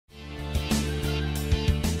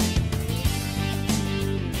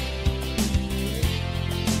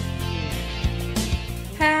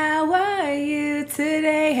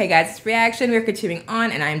Hey guys, it's BrieAction. We're continuing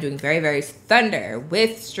on, and I'm doing Verivery's Thunder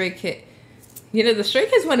with Stray Kids. You know, the Stray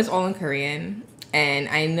Kids one is all in Korean, and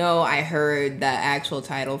I know I heard the actual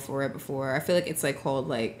title for it before. I feel like it's like called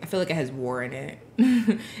like, I feel like it has war in it,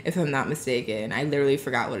 if I'm not mistaken. I literally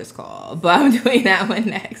forgot what it's called, but I'm doing that one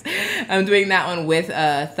next. I'm doing that one with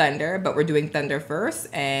Thunder, but we're doing Thunder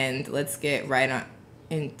first, and let's get right on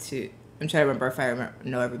into. I'm trying to remember if I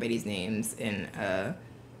know everybody's names in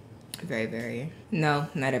Verivery. No,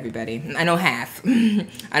 not everybody. I know half.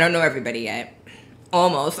 I don't know everybody yet.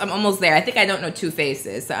 Almost. I'm almost there. I think I don't know two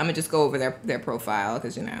faces, so I'm gonna just go over their profile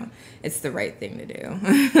because, you know, it's the right thing to do.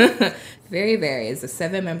 Verivery is a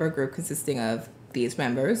 7-member group consisting of these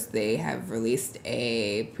members. They have released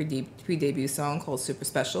a pre-debut song called Super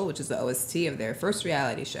Special, which is the OST of their first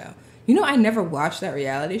reality show. You know, I never watched that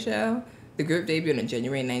reality show. The group debuted on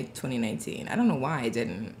January 9th, 2019. I don't know why I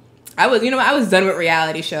didn't. I was done with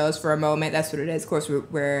reality shows for a moment. That's what it is. Of course,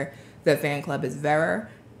 where the fan club is Vera,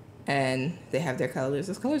 and they have their colors.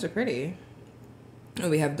 Those colors are pretty. And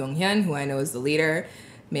we have Donghyun, who I know is the leader,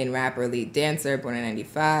 main rapper, lead dancer, born in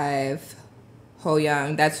 95.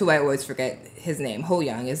 Hoyoung, that's who I always forget his name.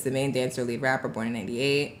 Hoyoung is the main dancer, lead rapper, born in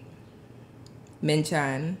 98.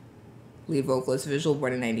 Minchan, lead vocalist, visual,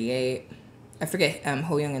 born in 98. I forget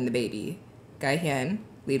Hoyoung and the baby. Gaihyun,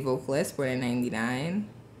 lead vocalist, born in 99.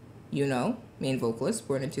 Yuno, main vocalist,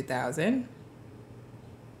 born in 2000.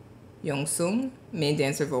 Yongsung, main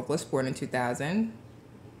dancer, vocalist, born in 2000.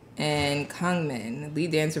 And Kangmin,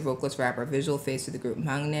 lead dancer, vocalist, rapper, visual face of the group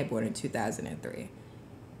Mangne, born in 2003.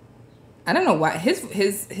 I don't know why his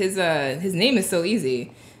name is so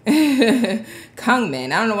easy. Kangmin,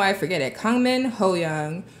 I don't know why I forget it. Kangmin,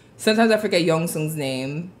 Hoyoung. Sometimes I forget Yongsung's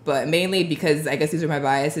name, but mainly because I guess these are my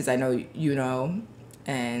biases. I know Yuno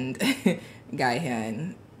and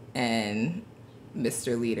Gaihyun and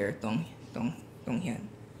Mr. Leader Donghyun,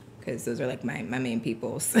 because those are like my main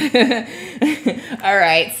peoples. All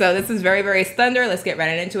right, so this is Verivery's Thunder. Let's get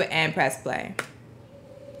right into it and press play.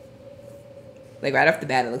 Like right off the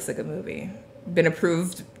bat, it looks like a movie. Been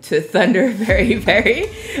approved to Thunder Verivery.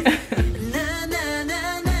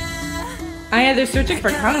 Oh yeah, they're searching for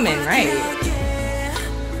Kangmin, right?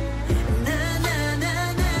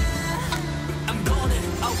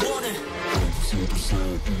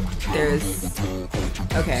 There's...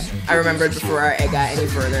 Okay, I remembered before I got any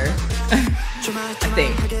further. I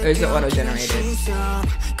think. There's the auto-generated.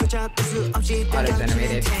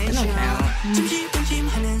 Auto-generated. It don't count.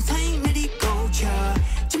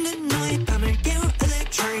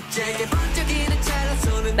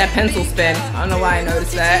 That pencil spin. I don't know why I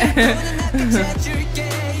noticed that.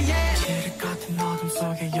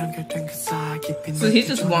 So he's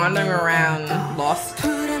just wandering around lost.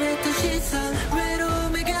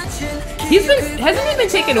 Hasn't he been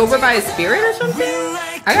taken over by a spirit or something?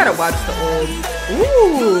 I gotta watch the old.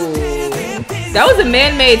 Ooh. That was a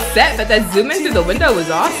man-made set, but that zoom in through the window was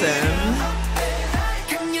awesome.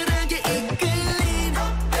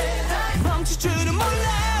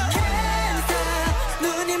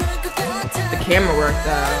 Camera work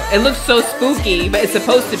though. It looks so spooky, but it's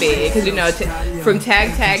supposed to be because, you know, from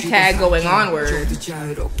tag going onward.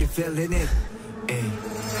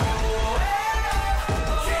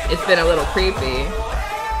 It's been a little creepy.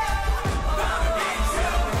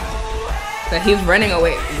 But he's running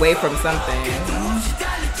away from something.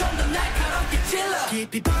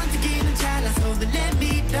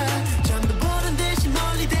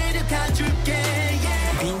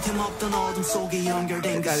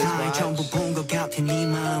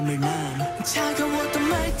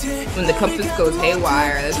 When the compass goes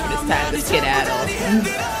haywire, that's when it's time to skedaddle.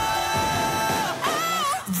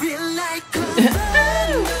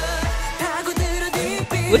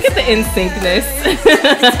 Look at the in-syncness.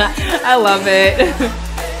 I love it.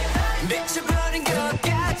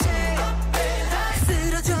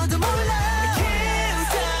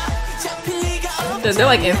 They're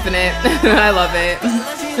like infinite. I love it.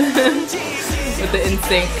 With the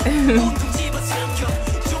in-sync.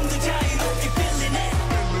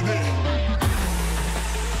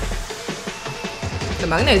 The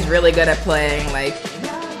Mangne is really good at playing like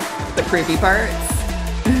the creepy parts.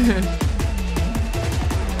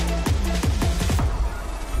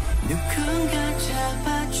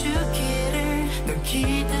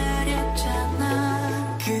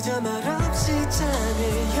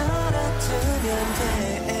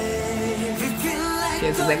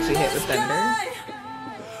 This is actually hit with Thunder.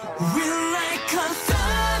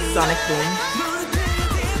 Sonic Boom.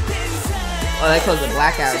 Oh, that caused a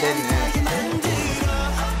blackout, didn't it?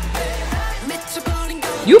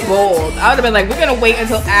 You bold. I would have been like, we're gonna wait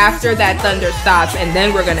until after that thunder stops and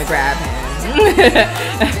then we're gonna grab him.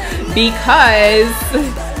 Because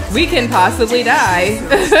we can possibly die.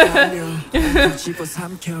 The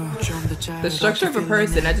structure of a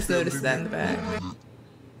person, I just noticed that in the back.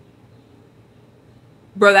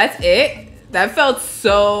 Bro, that's it? That felt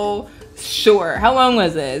so short. How long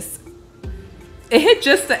was this? It hit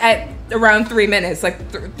just at around 3 minutes,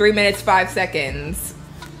 like 3 minutes, 5 seconds.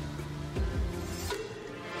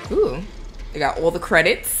 Ooh, they got all the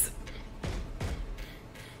credits.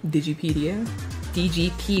 Digipedia.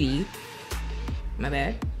 DGPD. My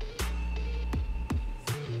bad.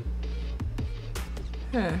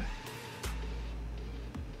 Huh.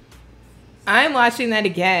 I'm watching that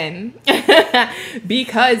again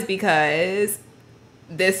because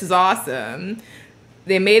this is awesome.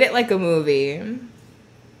 They made it like a movie.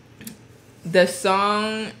 The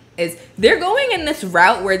song is, they're going in this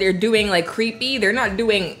route where they're doing like creepy. They're not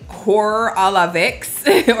doing horror a la Vix,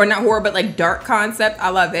 or not horror, but like dark concept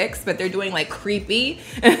a la Vix, but they're doing like creepy.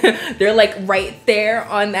 They're like right there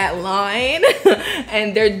on that line.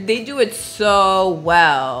 And they do it so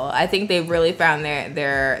well. I think they really found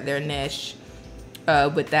their niche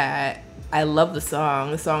with that. I love the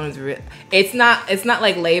song. The song is real. It's not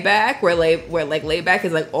like Layback where like Layback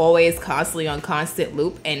is like always constantly on constant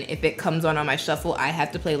loop, and if it comes on my shuffle, I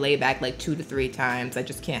have to play Layback like 2 to 3 times. I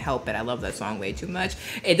just can't help it. I love that song way too much.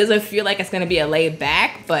 It doesn't feel like it's gonna be a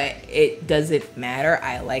Layback, but it doesn't matter.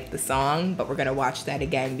 I like the song, but we're gonna watch that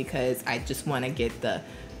again because I just want to get the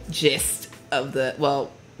gist of the,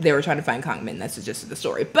 well, they were trying to find Kangmin. That's the gist of the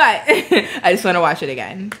story, but I just want to watch it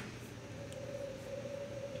again.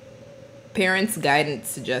 Parents guidance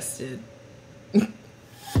suggested. Like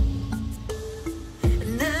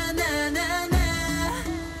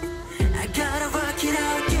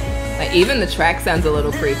even the track sounds a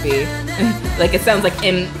little creepy. Like it sounds like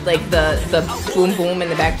the boom boom in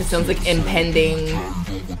the back just sounds like impending,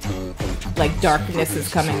 like darkness is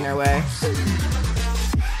coming their way.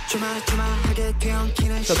 So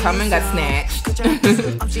Kangmin got snatched.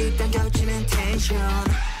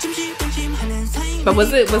 But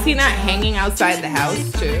was he not hanging outside the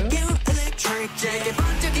house too?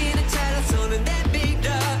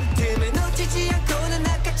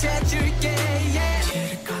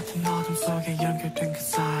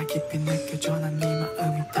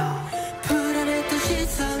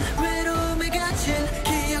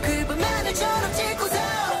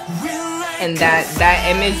 And that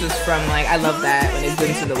image was from like, I love that when it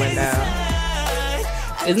zooms to the window.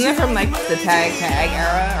 Isn't it from like the tag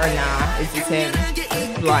era or nah? It's just him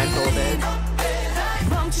blindfolded.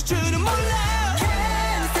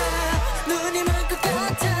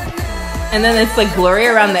 And then it's like blurry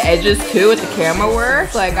around the edges too with the camera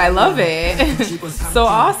work. Like I love it. So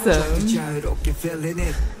awesome.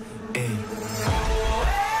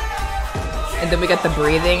 And then we got the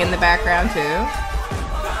breathing in the background too.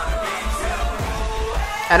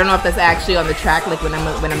 I don't know if that's actually on the track, like when I'm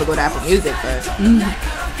gonna go to Apple Music, but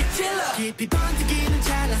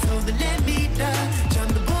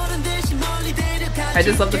I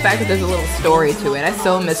just love the fact that there's a little story to it. I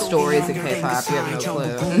so miss stories in K-pop. You have no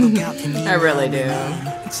clue. I really do.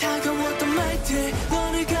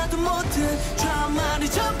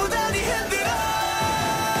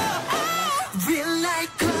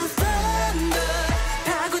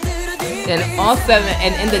 And all 7,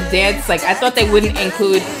 and in the dance, like I thought they wouldn't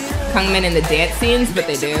include Kangmin in the dance scenes, but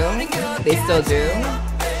they do. They still do.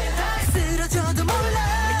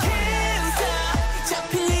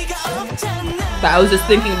 But I was just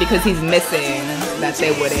thinking because he's missing that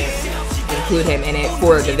they wouldn't include him in it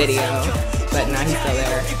for the video. But now he's still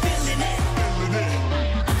there.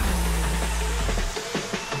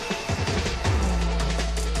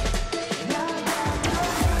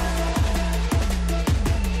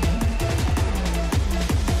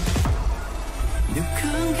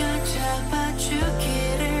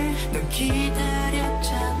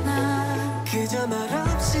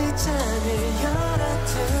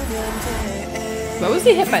 Why was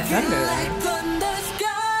he hit by thunder?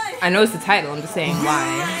 I know it's the title, I'm just saying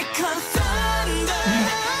why.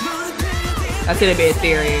 That's gonna be a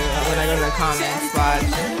theory when I go to the comments. Watch.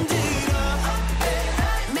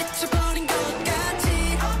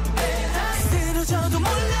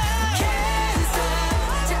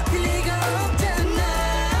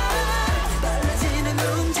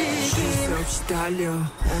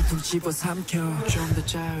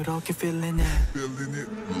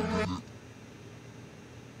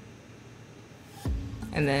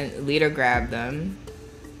 And then leader grabbed them.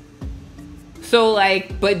 So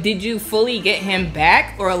like, but did you fully get him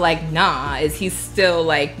back, or like, nah, is he still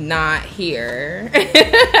like not here?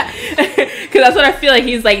 Because that's what I feel like,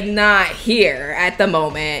 he's like not here at the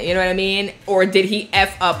moment, you know what I mean? Or did he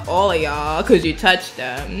F up all of y'all because you touched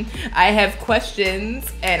him? I have questions,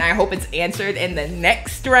 and I hope it's answered in the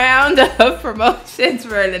next round of promotions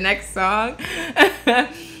for the next song.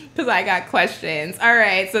 Because I got questions. All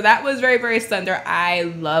right, so that was Very Slender. I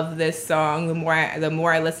love this song. The more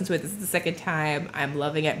I listen to it, this is the second time, I'm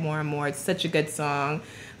loving it more and more. It's such a good song.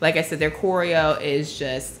 Like I said, their choreo is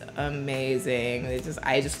just amazing.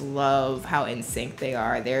 I just love how in sync they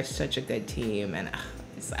are. They're such a good team, and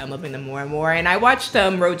I'm loving them more and more. And I watched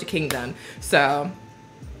Road to Kingdom, so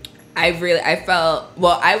I felt,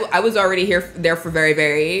 well, I was already there for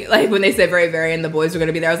Very, like when they said Very and the boys were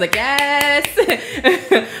gonna be there, I was like, yes.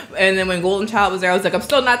 And then when Golden Child was there, I was like, I'm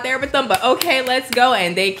still not there with them, but okay, let's go.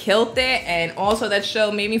 And they killed it. And also that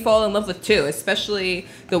show made me fall in love with two, especially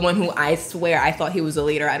the one who I swear I thought he was a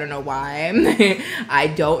leader. I don't know why. I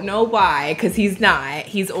don't know why, because he's not.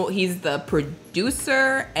 He's the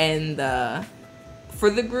producer and for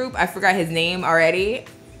the group. I forgot his name already.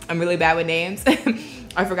 I'm really bad with names.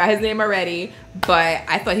 I forgot his name already, but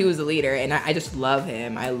I thought he was a leader, and I just love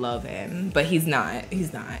him. I love him, but he's not.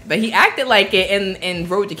 He's not. But he acted like it in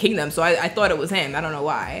Road to Kingdom, so I thought it was him. I don't know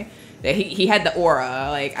why. He had the aura,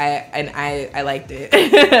 like I liked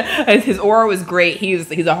it. His aura was great.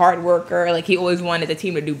 He's a hard worker. Like he always wanted the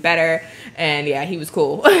team to do better, and yeah, he was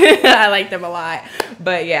cool. I liked him a lot.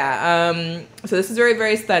 But yeah, so this is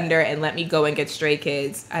Very Slender, and Let Me Go and Get Stray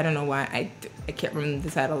Kids. I don't know why I can't remember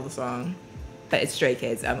the title of the song. But it's Stray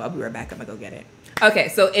Kids. I'll be right back. I'm gonna go get it. Okay,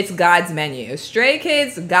 so it's God's Menu. Stray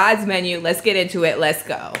Kids, God's Menu. Let's get into it. Let's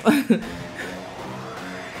go.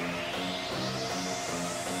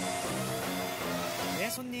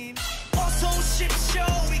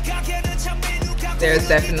 There's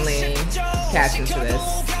definitely captions for this,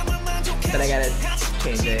 but I gotta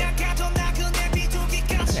change it.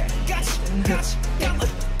 Okay.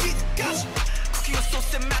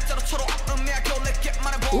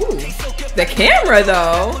 Ooh, the camera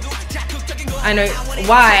though. I know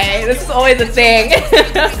why. This is always a thing.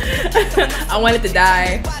 I want it to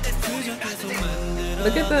die.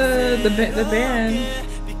 Look at the band.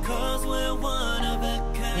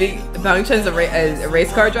 Bang Chen's a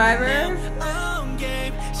race car driver.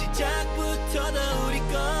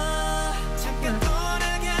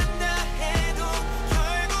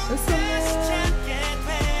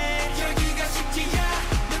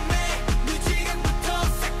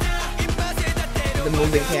 The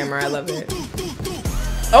moving camera, I love it.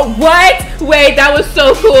 Oh, what? Wait, that was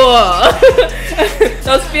so cool. That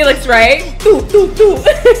was Felix, right?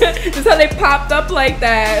 This is how they popped up like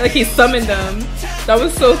that. Like he summoned them. That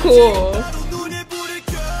was so cool.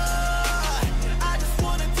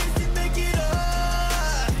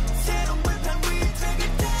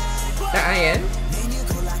 The Iron.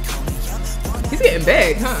 He's getting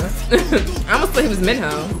big, huh? I almost thought he was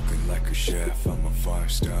Minho.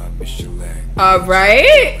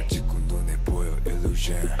 Right?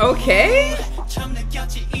 Okay.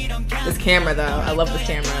 This camera though, I love this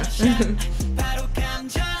camera.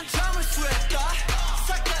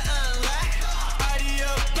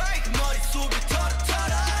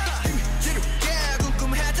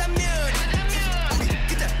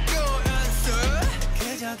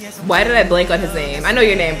 Why did I blank on his name? I know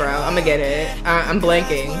your name, bro. I'm gonna get it. I'm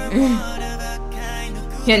blanking.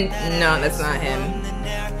 No, that's not him.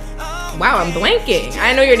 Wow, I'm blanking.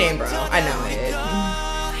 I know your name, bro. I know it.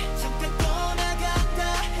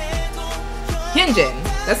 Hyunjin.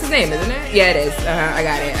 That's his name, isn't it? Yeah, it is. I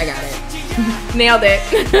got it. I got it. Nailed it.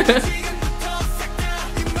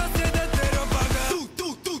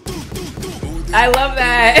 I love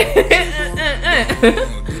that.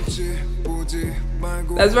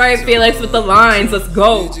 That's right, Felix, with the lines. Let's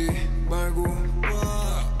go.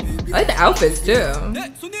 I like the outfits, too.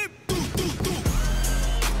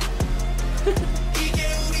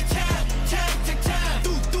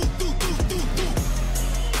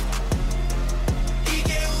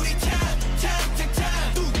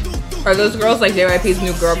 Are those girls like JYP's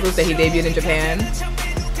new girl group that he debuted in Japan?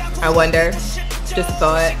 I wonder. Just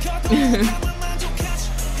thought.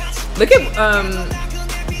 Look at,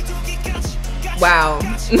 wow.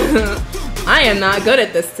 I am not good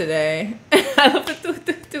at this today. I love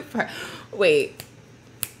the part. Wait.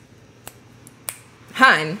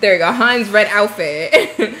 Han. There you go. Han's red outfit.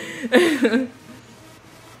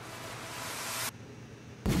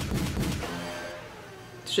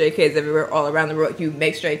 Stray Kids everywhere, all around the world. You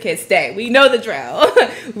make Stray Kids stay. We know the drill.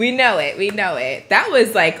 We know it. We know it. That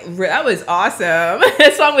was like, that was awesome.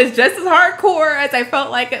 That song was just as hardcore as I felt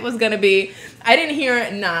like it was going to be. I didn't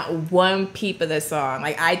hear not one peep of the song.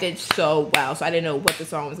 Like, I did so well, so I didn't know what the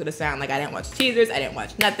song was going to sound like. I didn't watch teasers. I didn't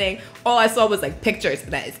watch nothing. All I saw was, like, pictures,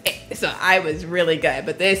 and that is it. So I was really good.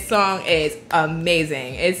 But this song is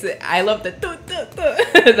amazing. I love the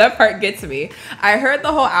that part gets me. I heard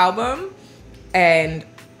the whole album, and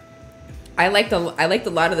I liked a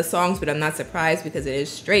lot of the songs, but I'm not surprised because it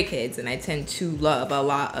is Stray Kids, and I tend to love a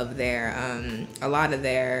lot of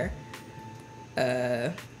their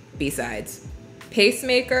B-sides.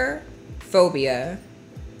 Pacemaker, Phobia,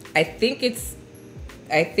 I think it's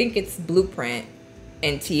Blueprint,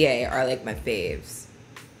 and TA are like my faves.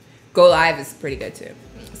 Go Live is pretty good too.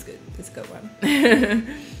 It's good. It's a good one.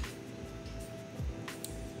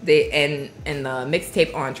 And the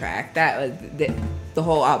mixtape On Track, that was the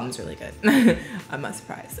whole album's really good. I'm not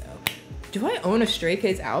surprised though. Do I own a Stray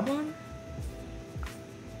Kids album?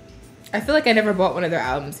 I feel like I never bought one of their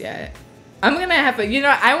albums yet. I'm gonna have to,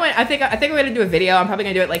 I think I'm gonna do a video. I'm probably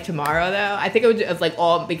gonna do it like tomorrow though. I think it would like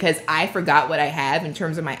all because I forgot what I have in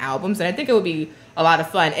terms of my albums, and I think it would be a lot of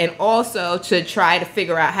fun. And also to try to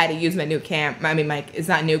figure out how to use my new it's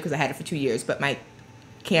not new because I had it for 2 years, but my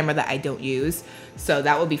camera that I don't use. So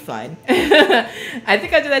that will be fun. I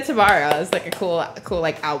think I'll do that tomorrow. It's like a cool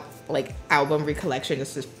album recollection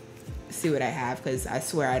just to see what I have, because I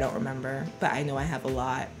swear I don't remember, but I know I have a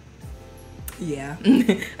lot. Yeah,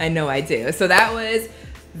 I know I do. So that was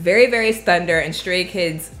Very Thunder and Stray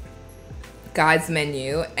Kids God's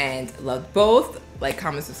Menu, and loved both. Like,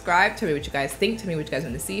 comment, subscribe. Tell me what you guys think. Tell me what you guys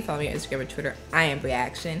want to see. Follow me on Instagram and Twitter. I am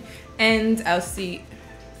BrieAction, and I'll see.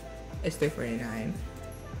 It's 3:49.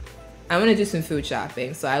 I want to do some food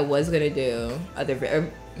shopping, so I was gonna do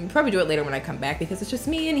probably do it later when I come back because it's just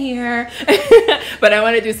me in here. But I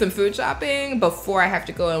want to do some food shopping before I have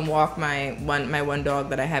to go and walk my one dog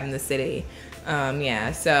that I have in the city.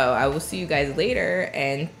 Yeah, so I will see you guys later,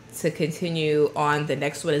 and to continue on, the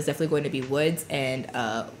next one is definitely going to be Woods and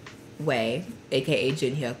Way, aka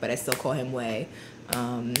Jin Hyuk, but I still call him Way,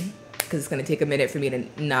 because it's going to take a minute for me to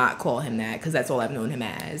not call him that, because that's all I've known him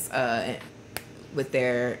as, with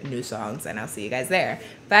their new songs. And I'll see you guys there.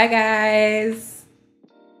 Bye guys.